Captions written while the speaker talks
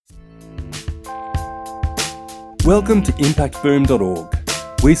Welcome to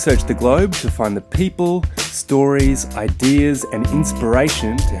impactboom.org. We search the globe to find the people, stories, ideas, and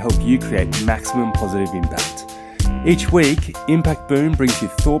inspiration to help you create maximum positive impact. Each week, Impact Boom brings you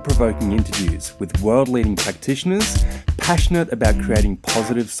thought-provoking interviews with world-leading practitioners passionate about creating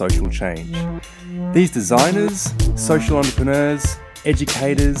positive social change. These designers, social entrepreneurs,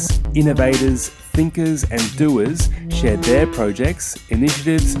 educators, innovators, thinkers, and doers share their projects,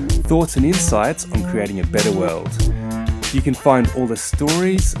 initiatives, thoughts, and insights on creating a better world. You can find all the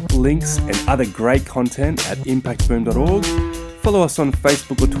stories, links, and other great content at impactboom.org. Follow us on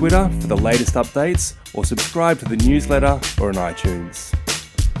Facebook or Twitter for the latest updates, or subscribe to the newsletter or on iTunes.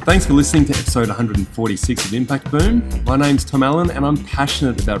 Thanks for listening to episode 146 of Impact Boom. My name's Tom Allen, and I'm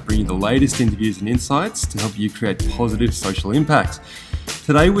passionate about bringing the latest interviews and insights to help you create positive social impact.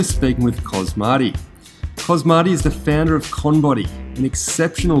 Today we're speaking with Kos Marty. Kos Marty is the founder of Conbody, an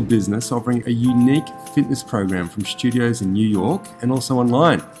exceptional business offering a unique fitness program from studios in New York and also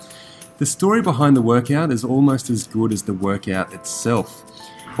online. The story behind the workout is almost as good as the workout itself.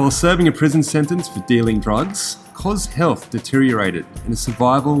 While serving a prison sentence for dealing drugs, Kos' health deteriorated and his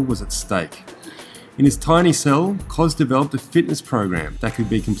survival was at stake. In his tiny cell, Kos developed a fitness program that could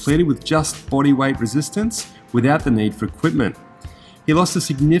be completed with just body weight resistance without the need for equipment. He lost a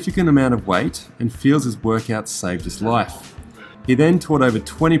significant amount of weight and feels his workouts saved his life. He then taught over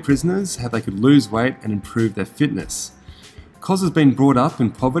 20 prisoners how they could lose weight and improve their fitness. Kos has been brought up in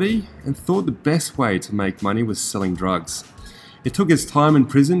poverty and thought the best way to make money was selling drugs. It took his time in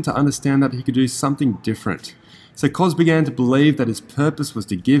prison to understand that he could do something different. So Kos began to believe that his purpose was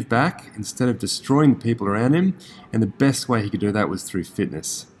to give back instead of destroying the people around him, and the best way he could do that was through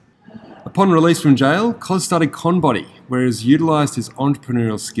fitness. Upon release from jail, Kos started Conbody, where he has utilised his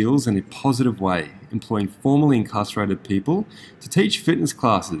entrepreneurial skills in a positive way, employing formerly incarcerated people to teach fitness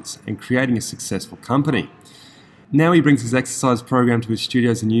classes and creating a successful company. Now he brings his exercise program to his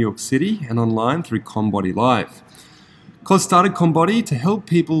studios in New York City and online through Conbody Live. Kos started Conbody to help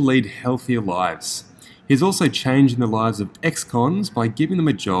people lead healthier lives. He's also changing the lives of ex-cons by giving them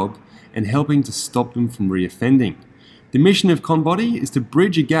a job and helping to stop them from reoffending. The mission of Conbody is to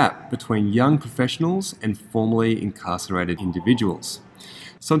bridge a gap between young professionals and formerly incarcerated individuals.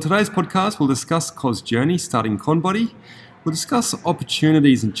 So in today's podcast, we'll discuss Kos' journey starting Conbody, we'll discuss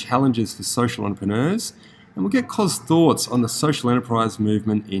opportunities and challenges for social entrepreneurs, and we'll get Kos' thoughts on the social enterprise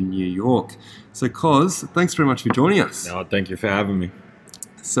movement in New York. So Kos, thanks very much for joining us. No, thank you for having me.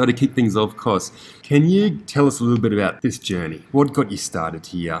 So to kick things off, Kos, can you tell us a little bit about this journey? What got you started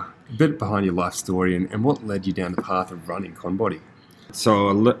here? A bit behind your life story and what led you down the path of running Conbody? So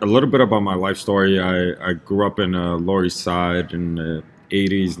a little bit about my life story. I grew up in Lower East Side in the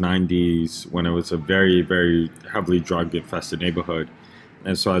 80s, 90s, when it was a very, very heavily drug-infested neighborhood.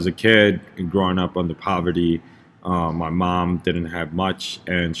 And so as a kid, growing up under poverty, my mom didn't have much,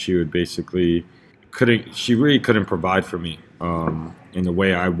 and she would basically really couldn't provide for me in the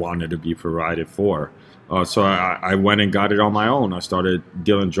way I wanted to be provided for. So I went and got it on my own. I started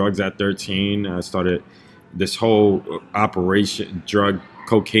dealing drugs at 13. I started this whole operation,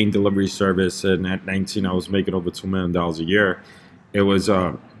 cocaine delivery service. And at 19, I was making over $2 million a year. It was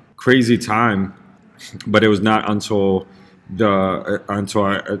a crazy time, but it was not until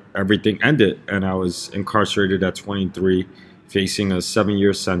everything ended. And I was incarcerated at 23, facing a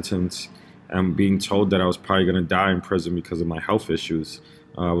 7-year sentence and being told that I was probably going to die in prison because of my health issues.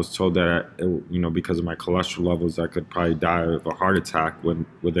 I was told that, because of my cholesterol levels, I could probably die of a heart attack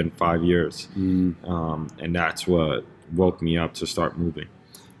within 5 years. And that's what woke me up to start moving.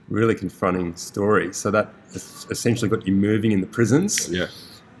 Really confronting story. So that essentially got you moving in the prisons. Yeah.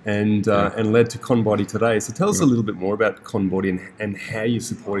 And led to Conbody today. So tell us a little bit more about Conbody and how you're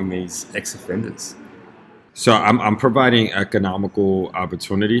supporting these ex-offenders. So I'm providing economical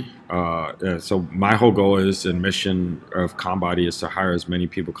opportunity. So my whole goal is, and mission of Conbody is to hire as many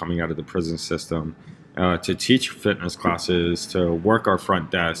people coming out of the prison system to teach fitness classes, to work our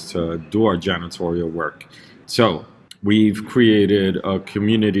front desk, to do our janitorial work. So we've created a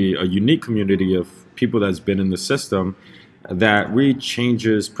unique community of people that's been in the system that really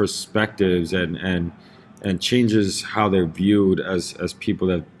changes perspectives and changes how they're viewed as people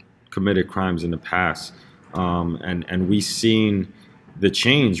that committed crimes in the past. And we've seen the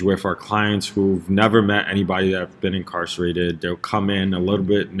change with our clients who've never met anybody that's been incarcerated. They'll come in a little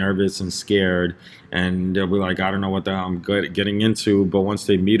bit nervous and scared, and they'll be like, I don't know what the hell I'm getting into. But once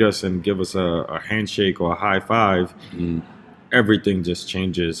they meet us and give us a handshake or a high five, everything just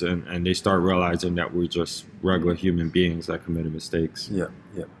changes, and they start realizing that we're just regular human beings that committed mistakes. Yeah,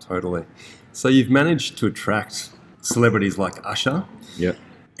 totally. So you've managed to attract celebrities like Usher. Yeah.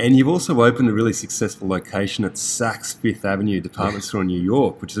 And you've also opened a really successful location at Saks Fifth Avenue department store in New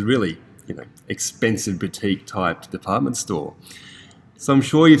York, which is a really, expensive boutique type department store. So I'm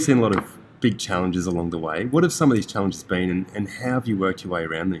sure you've seen a lot of big challenges along the way. What have some of these challenges been, and how have you worked your way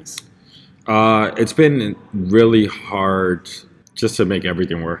around these? It's been really hard just to make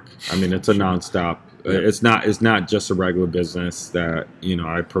everything work. I mean, it's a nonstop. It's not just a regular business that,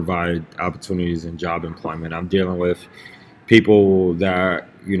 I provide opportunities in job employment. I'm dealing with people that,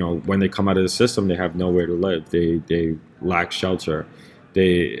 when they come out of the system, they have nowhere to live. They lack shelter.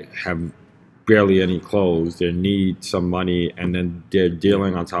 They have barely any clothes. They need some money, and then they're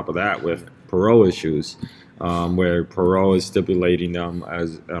dealing on top of that with parole issues, where parole is stipulating them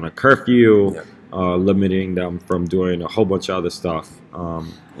as on a curfew, limiting them from doing a whole bunch of other stuff.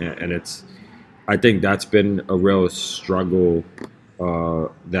 And I think that's been a real struggle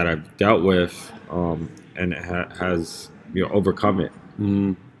that I've dealt with, and has overcome it.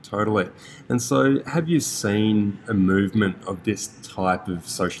 Totally. And so have you seen a movement of this type of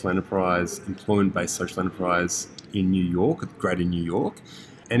social enterprise, employment-based social enterprise in New York, greater New York?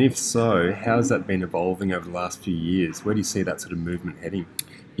 And if so, how has that been evolving over the last few years? Where do you see that sort of movement heading?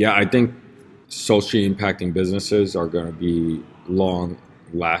 Yeah, I think socially impacting businesses are going to be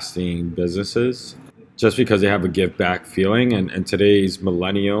long-lasting businesses just because they have a give back feeling. And today's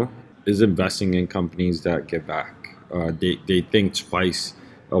millennial is investing in companies that give back. They think twice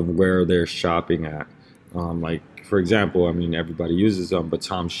of where they're shopping at. Like, for example, I mean, everybody uses them, but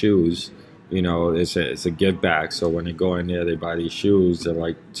Tom's Shoes, it's a give back. So when they go in there, they buy these shoes. They're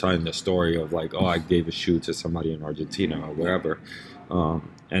like telling the story of like, oh, I gave a shoe to somebody in Argentina or wherever.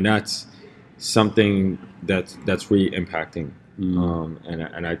 And that's something that's really impacting.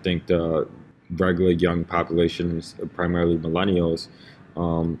 And I think the regular young populations, primarily millennials,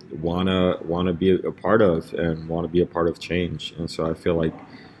 wanna be a part of and want to be a part of change. And so I feel like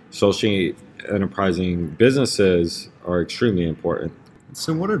socially enterprising businesses are extremely important.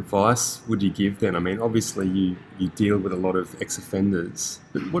 So what advice would you give then? I mean, obviously you deal with a lot of ex-offenders,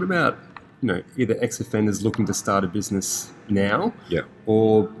 but what about, either ex-offenders looking to start a business now,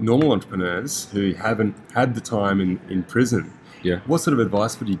 or normal entrepreneurs who haven't had the time in prison? What sort of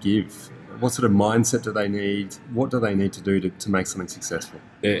advice would you give? What sort of mindset do they need? What do they need to do to make something successful?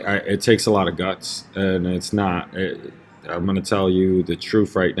 It takes a lot of guts, and I'm going to tell you the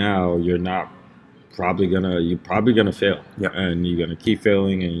truth right now. You're probably gonna fail, and you're gonna keep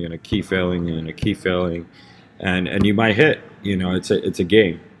failing, and you're gonna keep failing, and you're gonna keep failing, and you might hit. It's a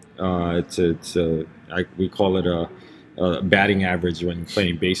game. We call it a batting average when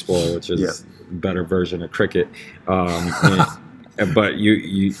playing baseball, which is a better version of cricket. But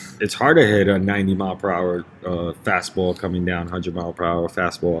it's hard to hit a 90 mile per hour fastball coming down 100 mile per hour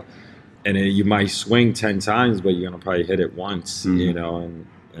fastball, and you might swing 10 times, but you're gonna probably hit it once, and you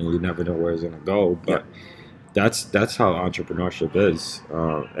never know where it's gonna go. But that's how entrepreneurship is,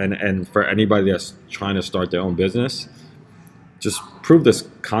 and for anybody that's trying to start their own business, just prove this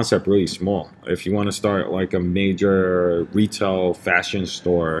concept really small. If you want to start like a major retail fashion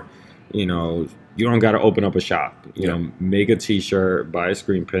store, you don't got to open up a shop. Make a T-shirt, buy a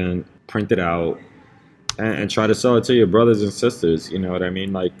screen print, print it out, and try to sell it to your brothers and sisters. You know what I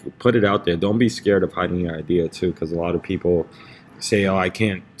mean? Like, put it out there. Don't be scared of hiding your idea too, because a lot of people say, "Oh, I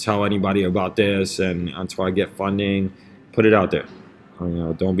can't tell anybody about this," and until I get funding, put it out there.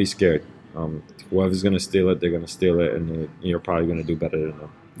 Don't be scared. Whoever's going to steal it, they're going to steal it, and you're probably going to do better than them.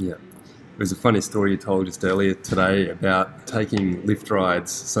 Yeah. There's a funny story you told just earlier today about taking lift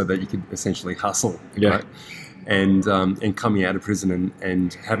rides so that you could essentially hustle, right? And coming out of prison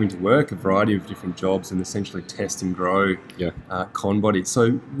and having to work a variety of different jobs and essentially test and grow Conbody.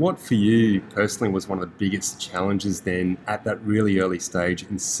 So what for you personally was one of the biggest challenges then at that really early stage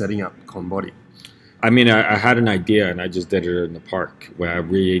in setting up Conbody? I mean, I had an idea and I just did it in the park where I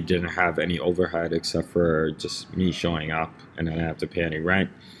really didn't have any overhead except for just me showing up, and I didn't have to pay any rent.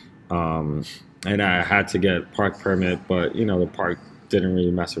 And I had to get a park permit, but the park didn't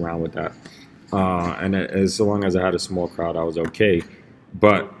really mess around with that. And as long as I had a small crowd, I was okay.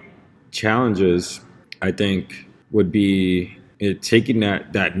 But challenges, I think, would be taking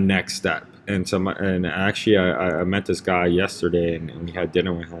that next step. And actually, I met this guy yesterday, and we had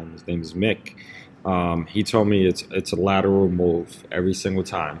dinner with him. His name is Mick. He told me it's a lateral move every single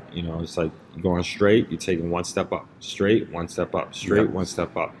time. It's like going straight, you're taking one step up, straight, one step up, straight, one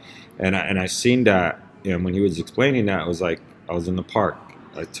step up. And I seen that, when he was explaining that, it was like I was in the park.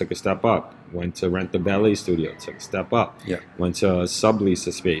 I took a step up, went to rent the ballet studio, took a step up, went to sublease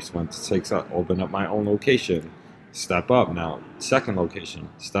a space, went to open up my own location, step up now, second location,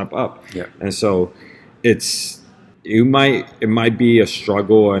 step up. And so it's it might be a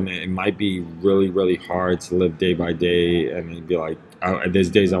struggle, and it might be really, really hard to live day by day, and it'd be like, there's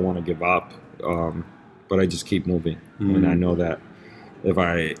days I want to give up, but I just keep moving, and I know that if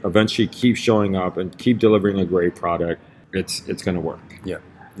I eventually keep showing up and keep delivering a great product, it's going to work. Yeah,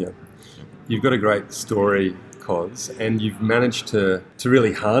 yeah. You've got a great story, Cos, and you've managed to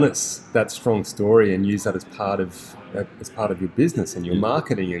really harness that strong story and use that as part of your business and your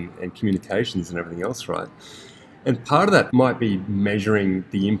marketing and communications and everything else, right? And part of that might be measuring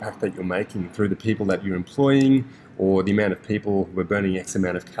the impact that you're making through the people that you're employing or the amount of people who are burning X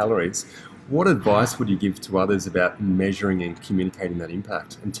amount of calories. What advice would you give to others about measuring and communicating that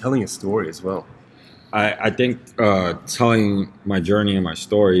impact and telling a story as well? I think telling my journey and my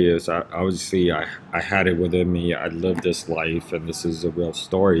story is obviously I had it within me. I lived this life, and this is a real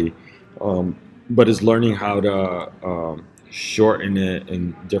story. But it's learning how to shorten it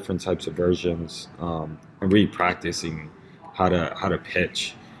in different types of versions, and really practicing how to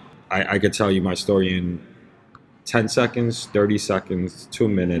pitch. I could tell you my story in 10 seconds, 30 seconds, 2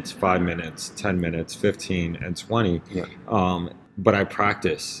 minutes, 5 minutes, 10 minutes, 15, and 20. Yeah. But I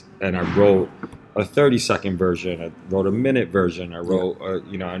practice, and I wrote a 30-second version. I wrote a minute version. I wrote, I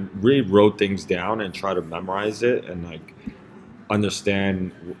really wrote things down and try to memorize it and like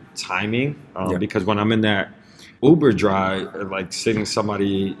understand timing. Because when I'm in that Uber drive, like sitting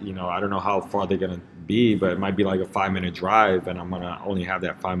somebody, I don't know how far they're gonna be, but it might be like a 5-minute drive, and I'm gonna only have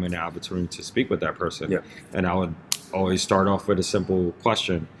that 5-minute opportunity to speak with that person. Yeah. And I would always start off with a simple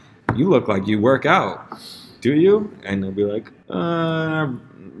question: "You look like you work out. Do you?" And they'll be like,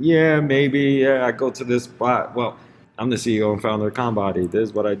 "Yeah, maybe. Yeah, I go to this spot. Well, I'm the CEO and founder of Conbody. This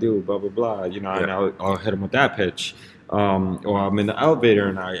is what I do. Blah blah blah." And I'll hit them with that pitch. Or I'm in the elevator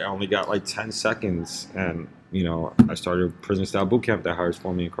and I only got like 10 seconds, and I started a prison style boot camp that hires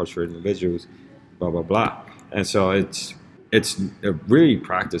formerly incarcerated individuals, blah blah blah. And so it's really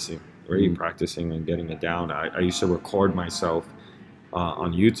practicing and getting it down. I used to record myself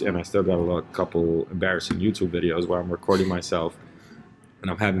on YouTube, and I still got a couple embarrassing YouTube videos where I'm recording myself and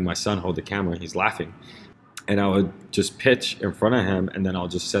I'm having my son hold the camera and he's laughing, and I would just pitch in front of him, and then I'll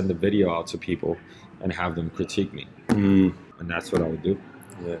just send the video out to people and have them critique me. And that's what I would do.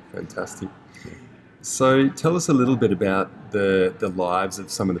 Yeah, fantastic. So tell us a little bit about the lives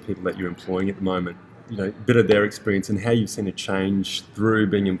of some of the people that you're employing at the moment, a bit of their experience and how you've seen it change through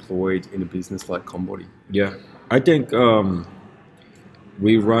being employed in a business like Conbody. Yeah, I think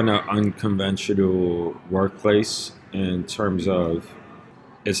we run an unconventional workplace in terms of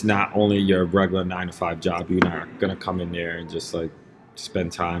it's not only your regular 9-to-5 job. You're not going to come in there and just like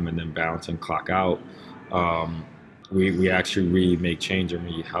spend time and then bounce and clock out. We actually really make change and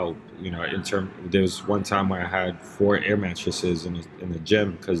really help. There was one time where I had 4 air mattresses in the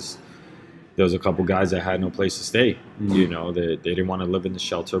gym because there was a couple guys that had no place to stay. They didn't want to live in the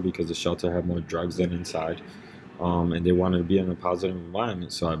shelter because the shelter had more drugs than inside, and they wanted to be in a positive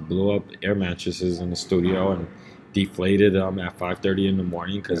environment. So I blew up air mattresses in the studio and deflated them at 5:30 in the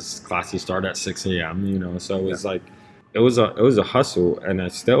morning because classes start at 6 a.m. So it was like. It was a hustle, and I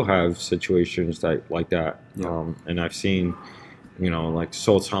still have situations like that. Yeah. And I've seen, like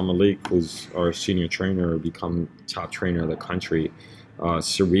Sultan Malik, who's our senior trainer, become top trainer of the country.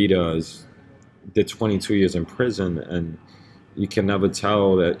 Sarita did 22 years in prison, and you can never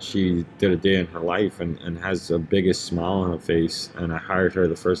tell that she did a day in her life and has the biggest smile on her face. And I hired her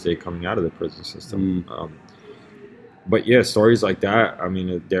the first day coming out of the prison system. But yeah, stories like that, I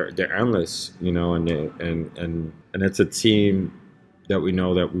mean, they're endless, and it's a team that we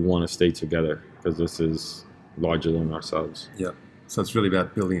know that we want to stay together because this is larger than ourselves. Yeah. So it's really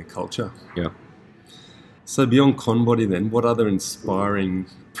about building a culture. Yeah. So beyond Conbody then, what other inspiring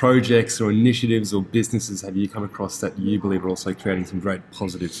projects or initiatives or businesses have you come across that you believe are also creating some great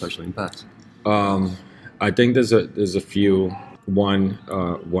positive social impact? I think there's a few. One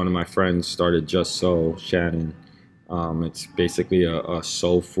of my friends started Just So, Shannon. It's basically a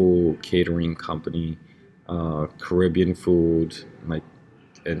soul food catering company, Caribbean food,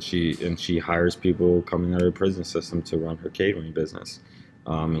 and she hires people coming out of the prison system to run her catering business,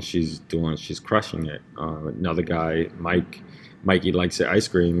 and she's crushing it. Another guy, Mikey likes the ice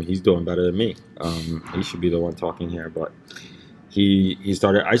cream. He's doing better than me. He should be the one talking here, but he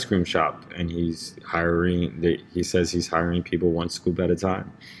started an ice cream shop, and he's hiring. He says he's hiring people one scoop at a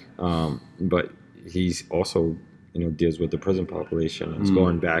time, but he's also deals with the prison population and is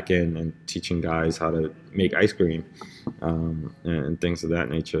going back in and teaching guys how to make ice cream and things of that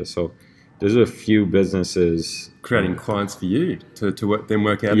nature. So there's a few businesses creating clients for you to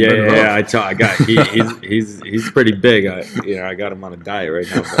work out. Yeah. I got he's pretty big. I got him on a diet right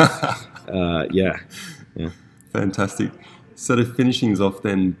now. But, yeah. Fantastic. So to finishing off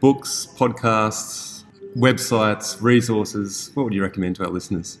then, books, podcasts, websites, resources, what would you recommend to our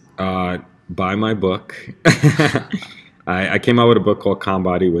listeners? Buy my book. I came out with a book called Calm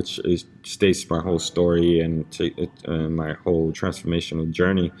Body, which states my whole story and my whole transformational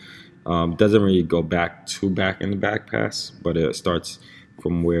journey. Doesn't really go back in the back past, but it starts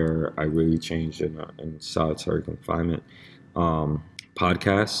from where I really changed in solitary confinement.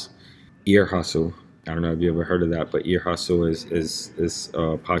 Podcasts, Ear Hustle. I don't know if you ever heard of that, but Ear Hustle is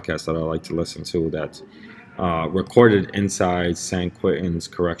a podcast that I like to listen to that's recorded inside San Quentin's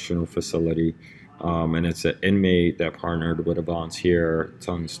correctional facility. And it's an inmate that partnered with a volunteer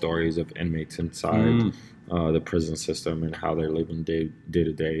telling stories of inmates inside the prison system and how they're living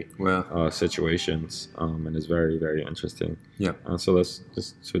day-to-day situations. And it's very, very interesting. Yeah. So that's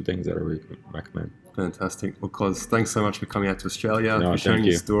just two things that I really recommend. Fantastic. Well, Cos, thanks so much for coming out to Australia, No, for sharing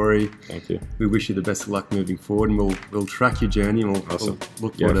your story. Thank you. We wish you the best of luck moving forward, and we'll track your journey, and we'll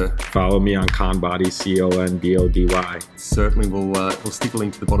look forward to... Follow me on Conbody, CONBODY. Certainly, we'll stick a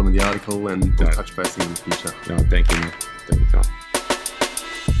link to the bottom of the article, and we'll touch base in the future. No, thank you, man. Thank you, Tom.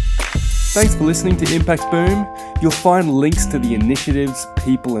 Thanks for listening to Impact Boom. You'll find links to the initiatives,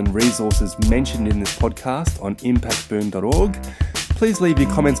 people and resources mentioned in this podcast on impactboom.org. Please leave your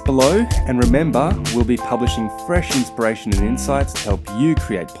comments below, and remember, we'll be publishing fresh inspiration and insights to help you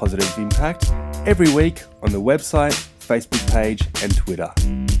create positive impact every week on the website, Facebook page and Twitter.